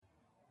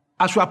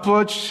As we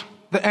approach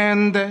the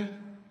end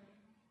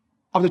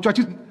of the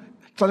church's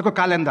historical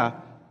calendar,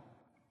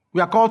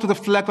 we are called to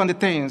reflect on the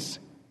things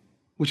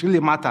which really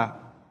matter.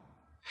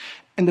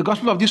 In the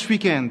gospel of this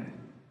weekend,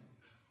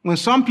 when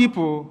some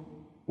people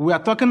were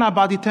talking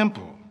about the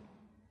temple,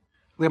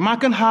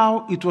 remarking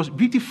how it was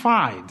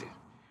beautified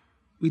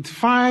with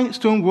fine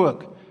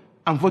stonework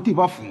and votive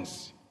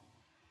offerings,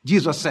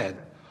 Jesus said,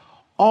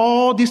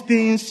 all these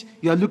things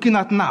you are looking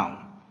at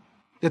now,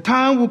 the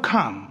time will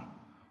come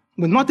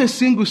when not a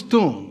single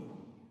stone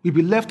will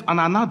be left on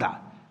another.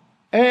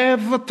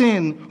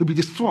 Everything will be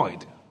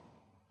destroyed.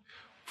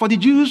 For the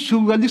Jews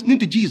who were listening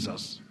to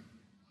Jesus,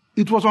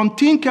 it was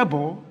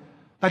unthinkable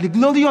that the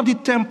glory of the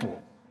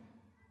temple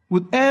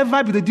would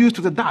ever be reduced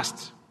to the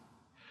dust.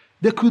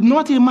 They could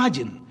not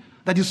imagine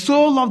that the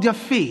soul of their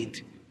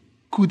faith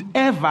could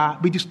ever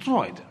be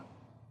destroyed.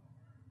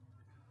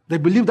 They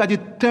believed that the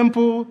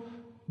temple,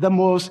 the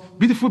most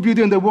beautiful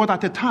building in the world at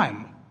the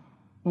time,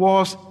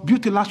 was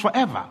built to last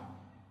forever.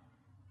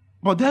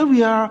 But they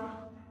were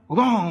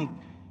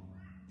wrong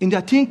in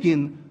their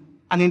thinking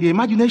and in their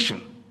imagination.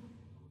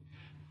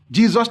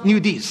 Jesus knew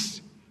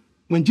this.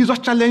 When Jesus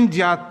challenged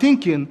their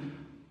thinking,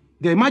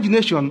 their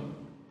imagination,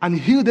 and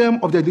healed them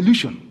of their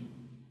delusion.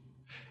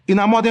 In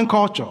our modern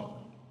culture,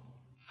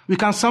 we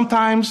can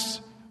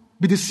sometimes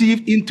be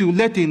deceived into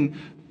letting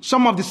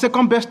some of the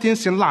second best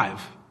things in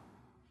life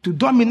to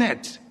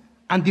dominate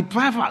and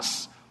deprive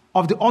us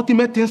of the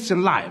ultimate things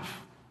in life.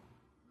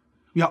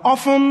 We are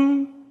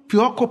often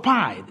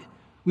preoccupied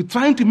with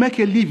trying to make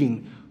a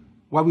living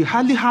while we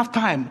hardly have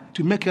time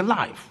to make a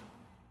life.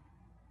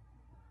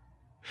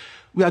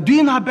 We are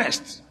doing our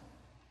best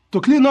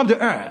to clean up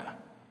the air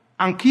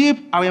and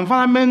keep our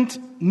environment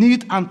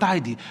neat and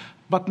tidy,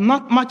 but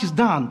not much is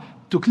done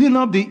to clean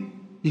up the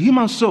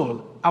human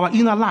soul, our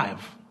inner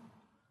life.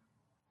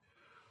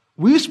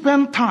 We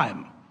spend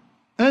time,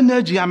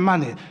 energy, and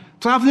money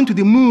traveling to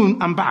the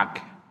moon and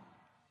back,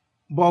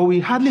 but we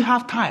hardly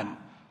have time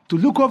to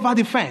look over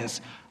the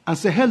fence and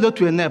say hello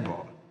to a neighbor.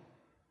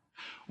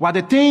 While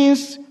the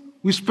things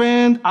we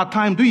spend our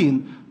time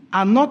doing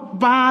are not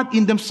bad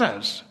in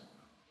themselves,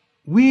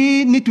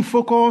 we need to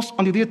focus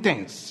on the real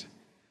things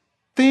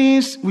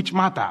which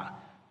matter,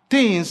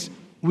 things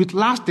with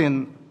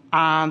lasting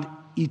and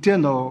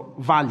eternal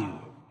value.